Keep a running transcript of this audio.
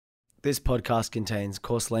This podcast contains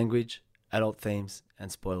coarse language, adult themes,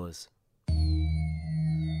 and spoilers.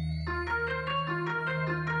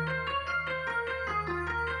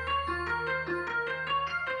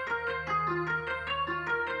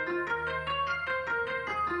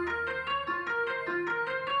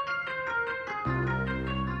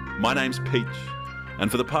 My name's Peach, and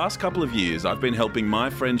for the past couple of years I've been helping my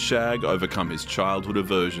friend Shag overcome his childhood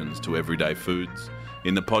aversions to everyday foods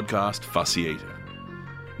in the podcast Fussy Eater.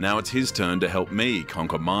 Now it's his turn to help me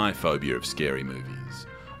conquer my phobia of scary movies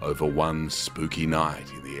over one spooky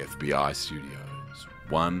night in the FBI studios,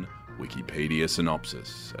 one Wikipedia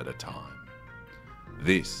synopsis at a time.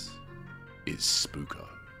 This is Spooko.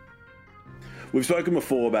 We've spoken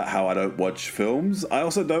before about how I don't watch films. I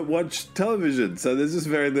also don't watch television, so there's just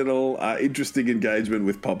very little interesting engagement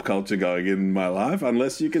with pop culture going in my life,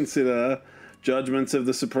 unless you consider judgments of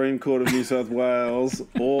the Supreme Court of New South Wales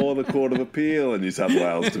or the Court of Appeal in New South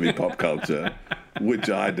Wales to be pop culture,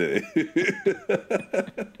 which I do.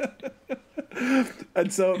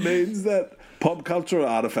 And so it means that pop cultural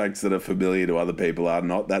artifacts that are familiar to other people are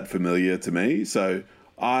not that familiar to me. So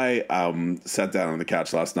I sat down on the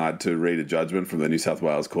couch last night to read a judgment from the New South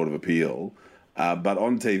Wales Court of Appeal, but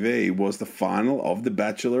on TV was the final of The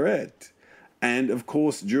Bachelorette. And, of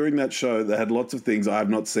course, during that show, they had lots of things I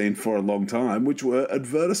have not seen for a long time, which were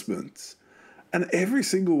advertisements. And every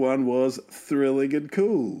single one was thrilling and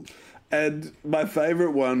cool. And my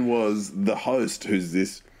favourite one was the host, who's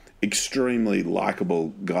this extremely likeable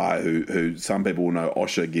guy who some people will know,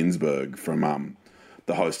 Osher Günsberg, from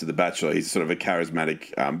the host of The Bachelor. He's sort of a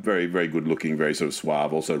charismatic, very, very good-looking, very sort of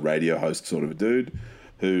suave, also radio host sort of a dude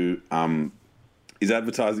who is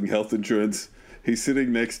advertising health insurance. He's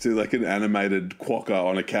sitting next to like an animated quokka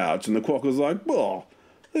on a couch, and the quokka's like, "Well,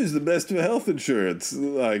 who's the best for health insurance?"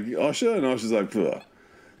 Like Osher, and Osher's like,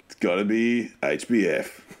 "It's got to be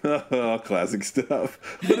HBF." Classic stuff.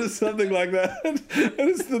 But it's something like that, and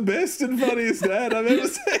it's the best and funniest ad I've ever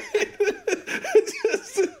seen.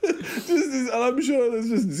 And I'm sure there's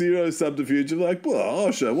just zero subterfuge of like, "Well,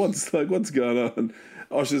 Osher, what's going on?"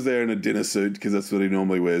 Osher's there in a dinner suit because that's what he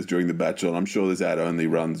normally wears during The Bachelor. And I'm sure this ad only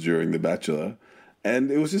runs during The Bachelor.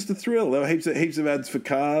 And it was just a thrill. There were heaps of ads for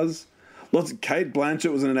cars. Kate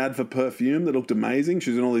Blanchett was in an ad for perfume that looked amazing.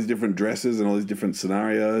 She was in all these different dresses and all these different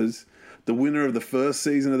scenarios. The winner of the first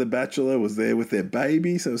season of The Bachelor was there with their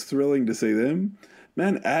baby, so it was thrilling to see them.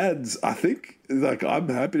 Man, ads, I think, like, I'm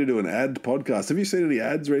happy to do an ad podcast. Have you seen any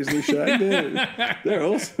ads recently, Shag? They're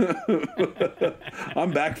awesome.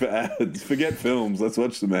 I'm back for ads. Forget films. Let's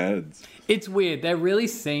watch some ads. It's weird. There really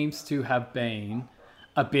seems to have been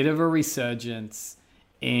a bit of a resurgence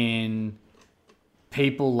in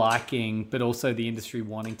people liking, but also the industry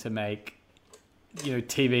wanting to make,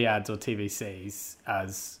 TV ads or TVCs,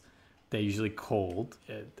 as they're usually called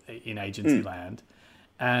in agency land.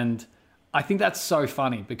 And I think that's so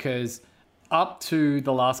funny because up to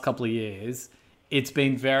the last couple of years, it's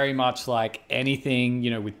been very much like anything,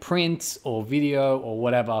 with print or video or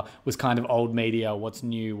whatever was kind of old media, what's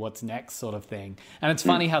new, what's next sort of thing. And it's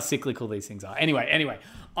funny how cyclical these things are. Anyway,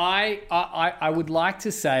 I would like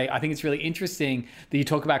to say, I think it's really interesting that you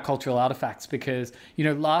talk about cultural artifacts because,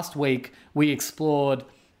 last week we explored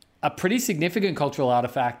a pretty significant cultural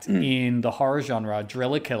artifact in the horror genre,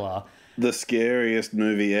 Driller Killer. The scariest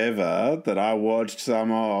movie ever that I watched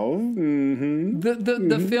some of. Mm-hmm.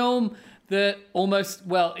 The film that almost,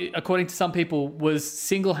 according to some people, was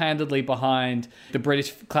single-handedly behind the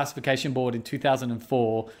British Classification Board in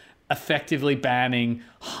 2004, effectively banning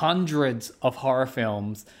hundreds of horror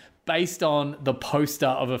films based on the poster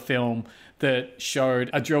of a film that showed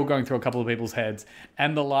a drill going through a couple of people's heads.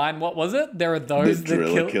 And the line, what was it? There are those the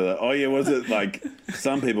that kill... Killer. Oh, yeah, was it like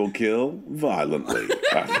some people kill violently?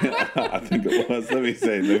 I think it was. Let me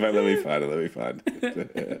see. Let me find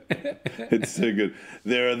it. It's so good.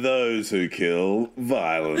 There are those who kill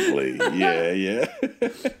violently. Yeah.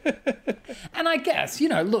 And I guess,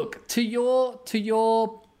 look, to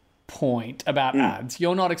your point about ads,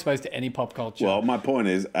 you're not exposed to any pop culture. Well, my point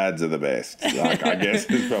is ads are the best. Like, I guess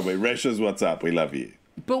it's probably Resha's what's up. We love you.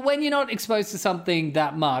 But when you're not exposed to something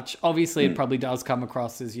that much, obviously it probably does come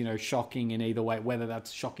across as, shocking in either way, whether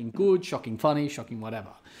that's shocking good, shocking funny, shocking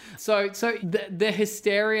whatever. So the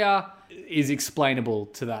hysteria is explainable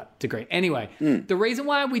to that degree. Anyway, the reason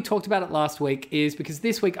why we talked about it last week is because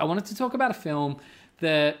this week I wanted to talk about a film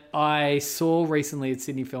that I saw recently at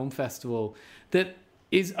Sydney Film Festival that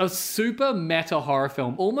is a super meta horror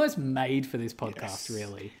film, almost made for this podcast,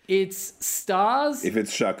 really. It's stars... If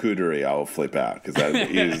it's charcuterie, I'll flip out, because that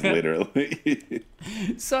is literally...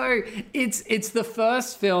 So, it's the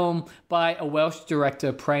first film by a Welsh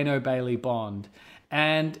director, Prano Bailey Bond.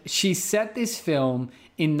 And she set this film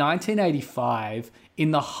in 1985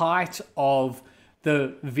 in the height of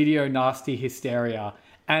the video nasty hysteria.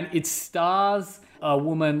 And it stars a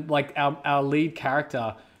woman like our lead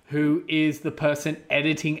character who is the person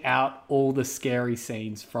editing out all the scary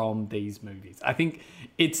scenes from these movies. I think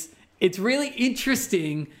it's really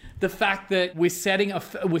interesting the fact that we're setting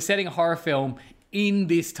a horror film in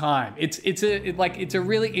this time. It's a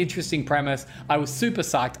really interesting premise. I was super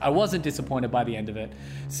psyched. I wasn't disappointed by the end of it.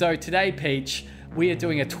 So today, Peach, we are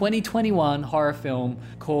doing a 2021 horror film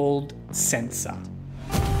called Censor.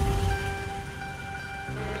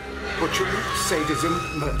 Butchery,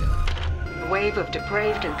 sadism, murder. A wave of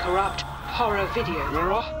depraved and corrupt horror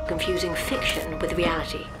video. Confusing fiction with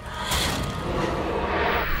reality.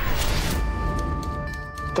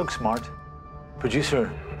 Doug Smart,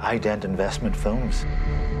 producer, Ident Investment Films.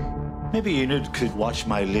 Maybe Enid could watch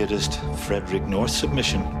my latest Frederick North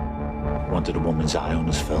submission. Wanted a woman's eye on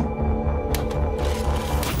his film.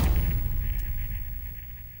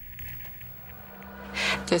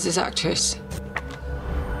 There's this actress.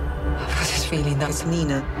 I've got this feeling that's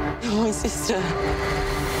Nina. My sister.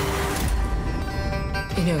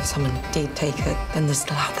 You know, if someone did take her, then they're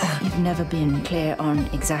still out there. You've never been clear on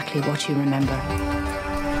exactly what you remember.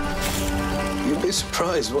 You'd be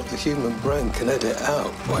surprised what the human brain can edit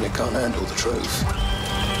out when it can't handle the truth.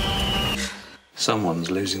 Someone's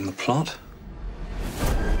losing the plot.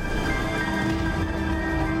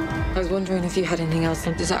 I was wondering if you had anything else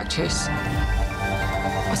on this actress.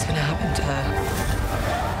 What's going to happen to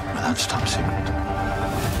her? Well, that's top secret.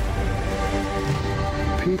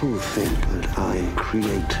 People think that I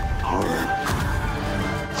create horror.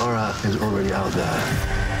 Horror is already out there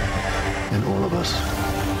in all of us.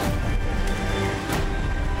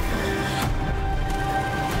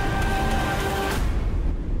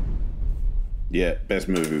 Yeah, best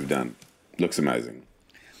movie we've done. Looks amazing.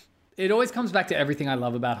 It always comes back to everything I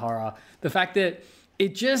love about horror. The fact that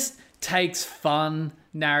it just takes fun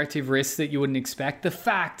narrative risks that you wouldn't expect. The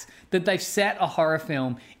fact that they've set a horror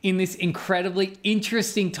film in this incredibly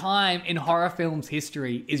interesting time in horror films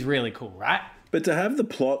history is really cool, right? But to have the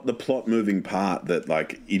plot moving part that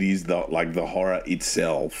like it is the horror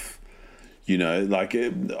itself, you know, like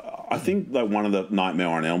I think like one of the Nightmare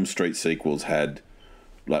on Elm Street sequels had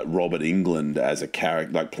like Robert Englund as a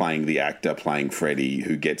character, like playing the actor playing Freddy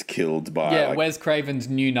who gets killed by Wes Craven's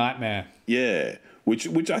New Nightmare. Yeah,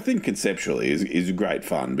 which I think conceptually is great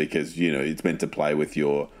fun because, you know, it's meant to play with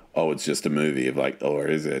your, it's just a movie of like, or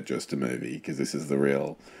is it just a movie? Because this is the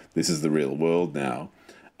real world now.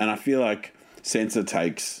 And I feel like Censor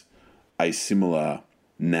takes a similar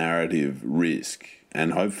narrative risk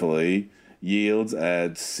and hopefully yields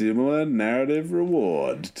a similar narrative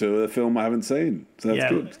reward to a film I haven't seen. So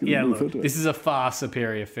that's good. Look, this is a far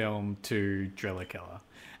superior film to Driller Killer.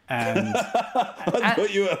 And I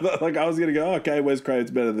thought you were, like, I was going to go, okay, Wes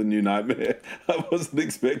Craven's better than New Nightmare. I wasn't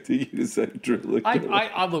expecting you to say Driller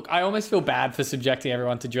Killer. Look, I almost feel bad for subjecting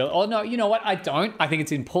everyone to Driller. Oh, no, you know what? I don't. I think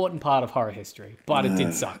it's an important part of horror history, but it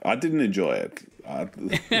did suck. I didn't enjoy it.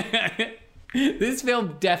 This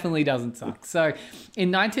film definitely doesn't suck. So,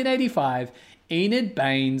 in 1985, Enid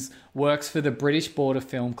Baines works for the British Board of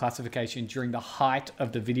Film Classification during the height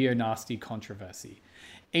of the video nasty controversy.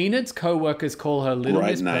 Enid's co-workers call her Little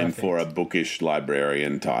Miss Perfect. Great name for a bookish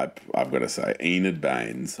librarian type, I've got to say. Enid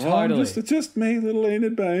Baines. Totally. It's just me, little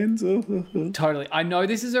Enid Baines. Totally. I know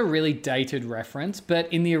this is a really dated reference,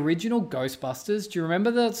 but in the original Ghostbusters, do you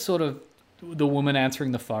remember the woman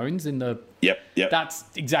answering the phones in the... Yep. That's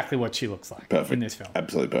exactly what she looks like in this film.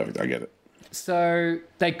 Absolutely perfect. I get it. So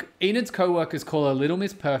Enid's co-workers call her Little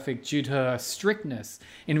Miss Perfect due to her strictness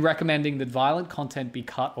in recommending that violent content be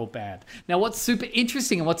cut or banned. Now, what's super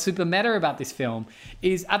interesting and what's super meta about this film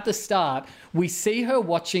is at the start, we see her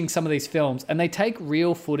watching some of these films and they take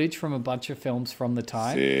real footage from a bunch of films from the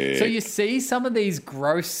time. Sick. So you see some of these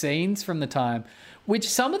gross scenes from the time, which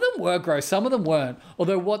some of them were gross, some of them weren't.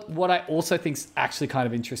 Although what I also think is actually kind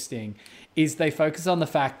of interesting is they focus on the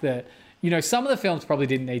fact that, you know, some of the films probably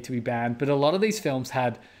didn't need to be banned, but a lot of these films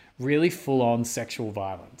had really full-on sexual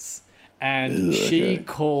violence. And she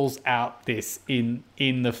calls out this in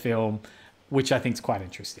the film, which I think is quite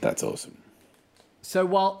interesting. That's awesome. So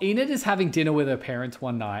while Enid is having dinner with her parents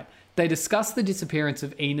one night, they discuss the disappearance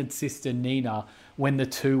of Enid's sister Nina when the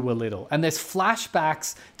two were little. And there's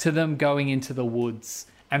flashbacks to them going into the woods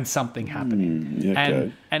and something happening.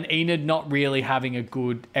 And Enid not really having a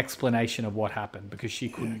good explanation of what happened because she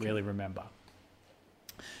couldn't really remember.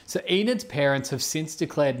 So Enid's parents have since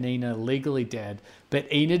declared Nina legally dead, but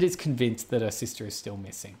Enid is convinced that her sister is still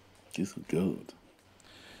missing. This is good.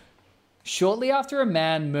 Shortly after a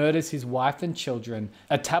man murders his wife and children,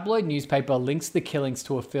 a tabloid newspaper links the killings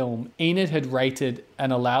to a film Enid had rated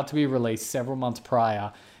and allowed to be released several months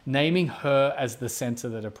prior, naming her as the censor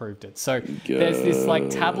that approved it. So there's this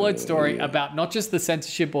like tabloid story about not just the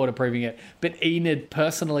censorship board approving it, but Enid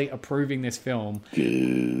personally approving this film.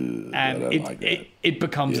 And it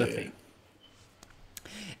becomes a thing.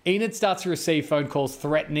 Enid starts to receive phone calls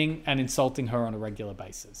threatening and insulting her on a regular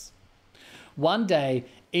basis. One day,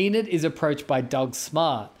 Enid is approached by Doug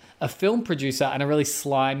Smart, a film producer and a really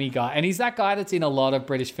slimy guy. And he's that guy that's in a lot of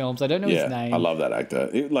British films. I don't know his name. I love that actor.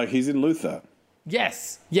 He's in Luther.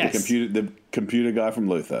 Yes. The computer guy from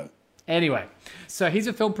Luther. Anyway, so he's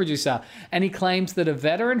a film producer, and he claims that a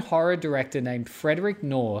veteran horror director named Frederick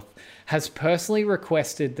North has personally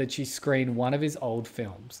requested that she screen one of his old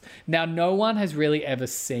films. Now, no one has really ever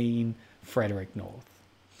seen Frederick North.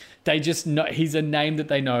 They just know he's a name that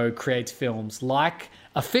they know creates films, like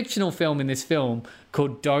a fictional film in this film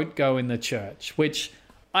called Don't Go in the Church, which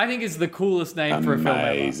I think is the coolest name for a film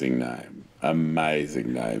ever.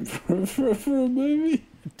 Amazing name for a movie.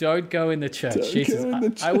 Don't Go in the Church.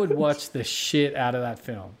 Jesus, I would watch the shit out of that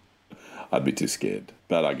film. I'd be too scared,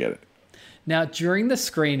 but I get it. Now, during the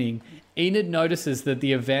screening, Enid notices that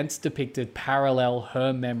the events depicted parallel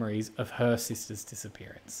her memories of her sister's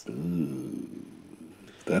disappearance. Ooh.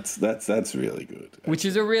 That's really good. Which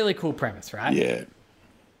is a really cool premise, right? Yeah.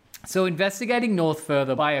 So investigating North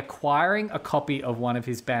further by acquiring a copy of one of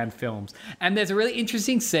his banned films. And there's a really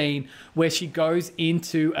interesting scene where she goes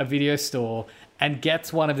into a video store and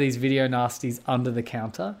gets one of these video nasties under the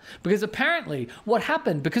counter. Because apparently what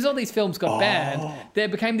happened, because all these films got banned, there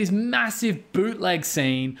became this massive bootleg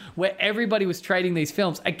scene where everybody was trading these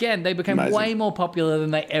films. Again, they became way more popular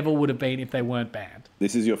than they ever would have been if they weren't banned.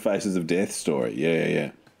 This is your Faces of Death story.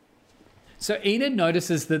 Yeah. So Enid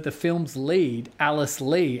notices that the film's lead, Alice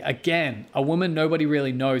Lee, again, a woman nobody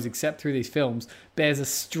really knows except through these films, bears a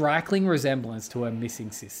striking resemblance to her missing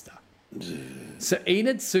sister. So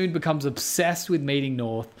Enid soon becomes obsessed with meeting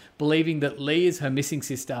North, believing that Lee is her missing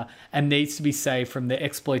sister and needs to be saved from the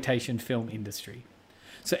exploitation film industry.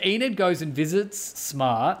 So Enid goes and visits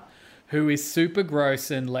Smart, who is super gross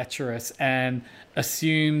and lecherous, and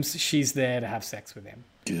assumes she's there to have sex with him.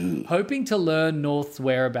 Hoping to learn North's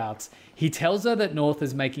whereabouts, he tells her that North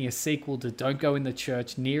is making a sequel to Don't Go in the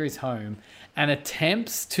Church near his home and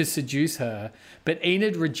attempts to seduce her, but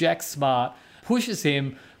Enid rejects Smart, pushes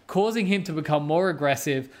him, causing him to become more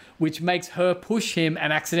aggressive, which makes her push him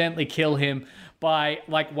and accidentally kill him by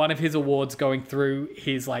like one of his awards going through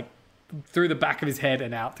his through the back of his head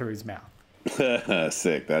and out through his mouth.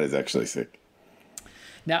 Sick. That is actually sick.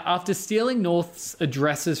 Now, after stealing North's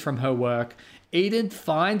addresses from her work, Enid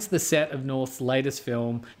finds the set of North's latest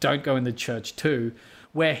film, Don't Go in the Church 2,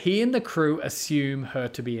 where he and the crew assume her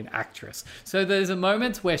to be an actress. So there's a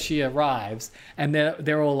moment where she arrives and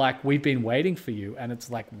they're all like, "We've been waiting for you." And it's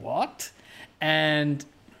like, what? And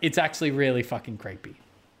it's actually really fucking creepy.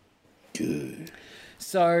 Good.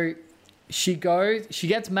 So she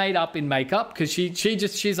gets made up in makeup because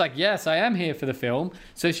she's like, yes, I am here for the film.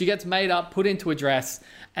 So she gets made up, put into a dress,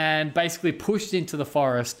 and basically pushed into the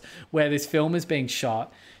forest where this film is being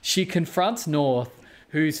shot. She confronts North,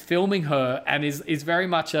 who's filming her and is very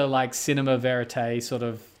much a like cinema verite sort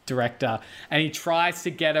of director, and he tries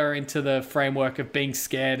to get her into the framework of being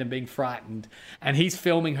scared and being frightened, and he's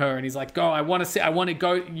filming her and he's like, I want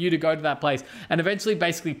you to go to that place, and eventually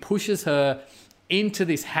basically pushes her into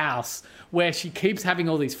this house where she keeps having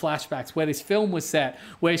all these flashbacks where this film was set,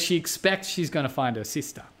 where she expects she's going to find her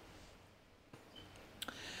sister.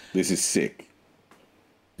 This is sick.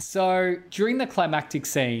 So during the climactic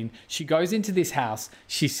scene, she goes into this house.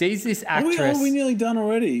 She sees this actress. Are we nearly done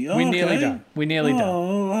already? We're nearly done. We're nearly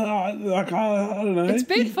done. I don't know. It's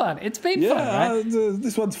been fun. It's been fun, right?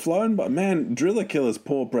 This one's flown, but man, Driller Killer's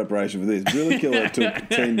poor preparation for this. Driller Killer took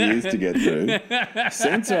 10 years to get through.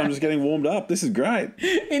 Censor, I'm just getting warmed up. This is great.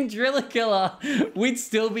 In Driller Killer, we'd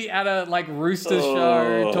still be at a like rooster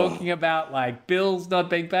show talking about like bills not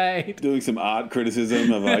being paid. Doing some art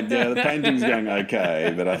criticism of like, the painting's going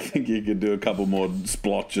okay, but I think you could do a couple more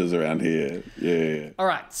splotches around here. Yeah. All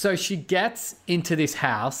right. So she gets into this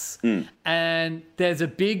house and there's a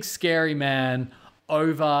big scary man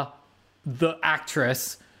over the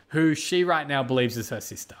actress who she right now believes is her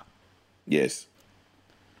sister. Yes.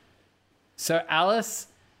 So Alice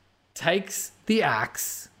takes the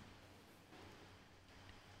axe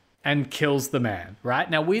and kills the man, right?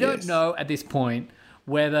 Now, we don't know at this point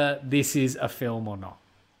whether this is a film or not.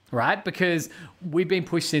 Right? Because we've been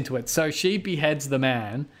pushed into it. So she beheads the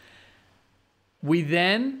man. We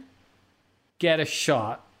then get a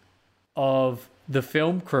shot of the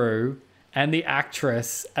film crew and the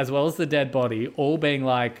actress, as well as the dead body, all being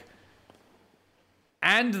like,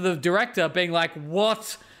 and the director being like,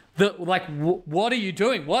 what are you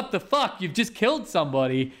doing? What the fuck? You've just killed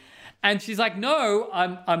somebody. And she's like, no,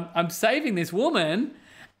 I'm saving this woman.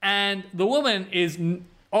 And the woman is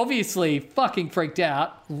obviously fucking freaked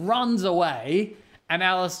out, runs away, and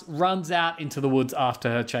Alice runs out into the woods after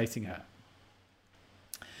her, chasing her.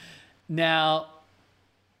 Now,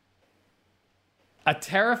 a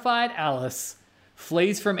terrified Alice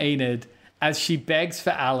flees from Enid as she begs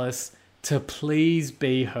for Alice to please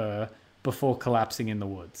be her before collapsing in the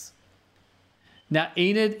woods. Now,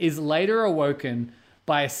 Enid is later awoken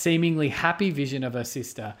by a seemingly happy vision of her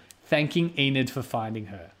sister, thanking Enid for finding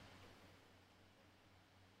her.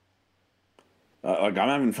 I'm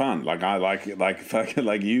having fun.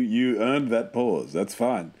 You earned that pause. That's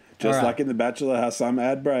fine. Just right. like in The Bachelor, how some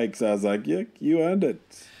ad breaks. I was like, yeah, you earned it.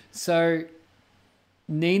 So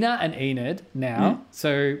Nina and Enid now,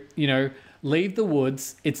 leave the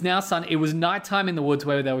woods. It's now sun. It was nighttime in the woods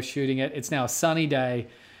where they were shooting it. It's now a sunny day.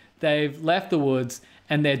 They've left the woods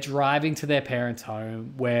and they're driving to their parents'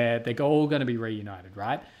 home where they're all going to be reunited,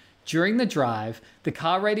 right? During the drive, the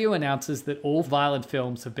car radio announces that all violent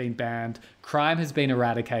films have been banned, crime has been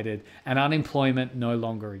eradicated, and unemployment no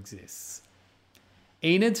longer exists.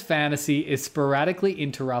 Enid's fantasy is sporadically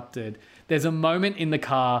interrupted. There's a moment in the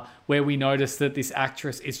car where we notice that this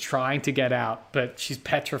actress is trying to get out, but she's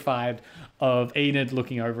petrified of Enid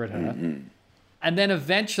looking over at her. Mm-hmm. And then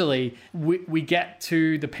eventually we get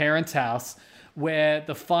to the parents' house where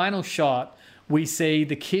the final shot, we see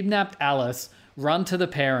the kidnapped Alice run to the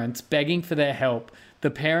parents, begging for their help. The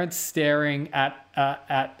parents staring at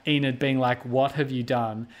Enid, being like, "What have you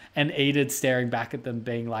done?" And Enid staring back at them,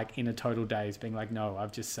 being like, in a total daze, being like, "No,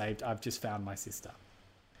 I've just found my sister."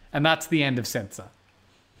 And that's the end of Censor.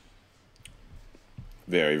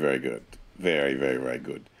 Very, very good. Very, very, very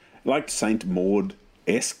good. Like Saint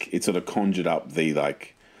Maud-esque, it sort of conjured up the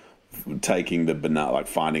taking the banal,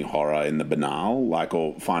 finding horror in the banal,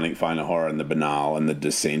 or finding horror in the banal and the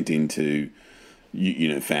descent into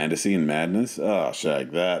fantasy and madness. Oh,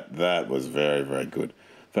 Shag, that was very, very good.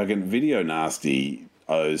 Fucking Video Nasty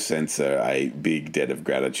owes Censor a big debt of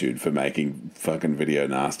gratitude for making fucking Video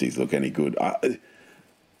Nasties look any good.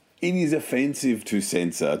 It is offensive to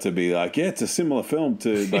Censor to be like, yeah, it's a similar film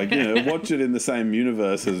to, watch it in the same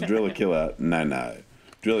universe as Driller Killer. No.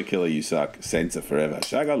 Driller Killer, you suck. Censor forever.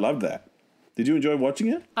 Shag, I loved that. Did you enjoy watching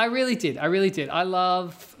it? I really did. I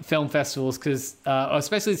love film festivals, because,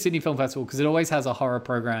 especially the Sydney Film Festival, because it always has a horror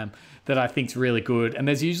program that I think is really good. And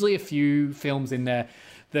there's usually a few films in there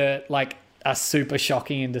that are super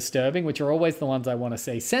shocking and disturbing, which are always the ones I want to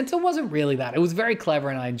see. Censor wasn't really that. It was very clever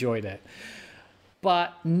and I enjoyed it.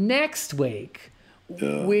 But next week,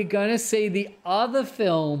 we're going to see the other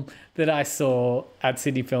film that I saw at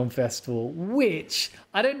Sydney Film Festival, which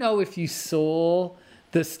I don't know if you saw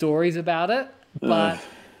the stories about it, but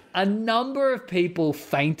a number of people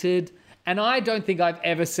fainted, and I don't think I've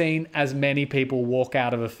ever seen as many people walk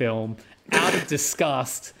out of a film out of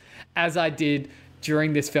disgust as I did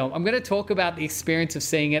during this film. I'm going to talk about the experience of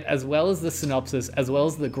seeing it, as well as the synopsis, as well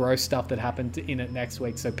as the gross stuff that happened in it next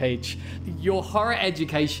week. So, Peach, your horror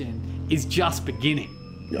education is just beginning.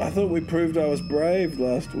 I thought we proved I was brave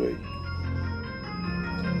last week.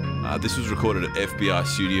 This was recorded at FBI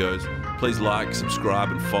Studios. Please like, subscribe,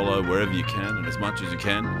 and follow wherever you can and as much as you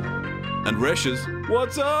can. And Reshes,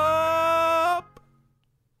 what's up?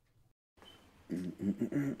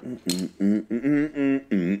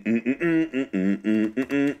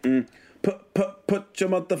 Put your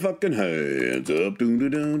motherfucking hands up. Do do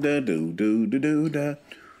do da do do do do da.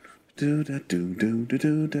 Do da do do do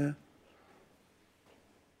do da.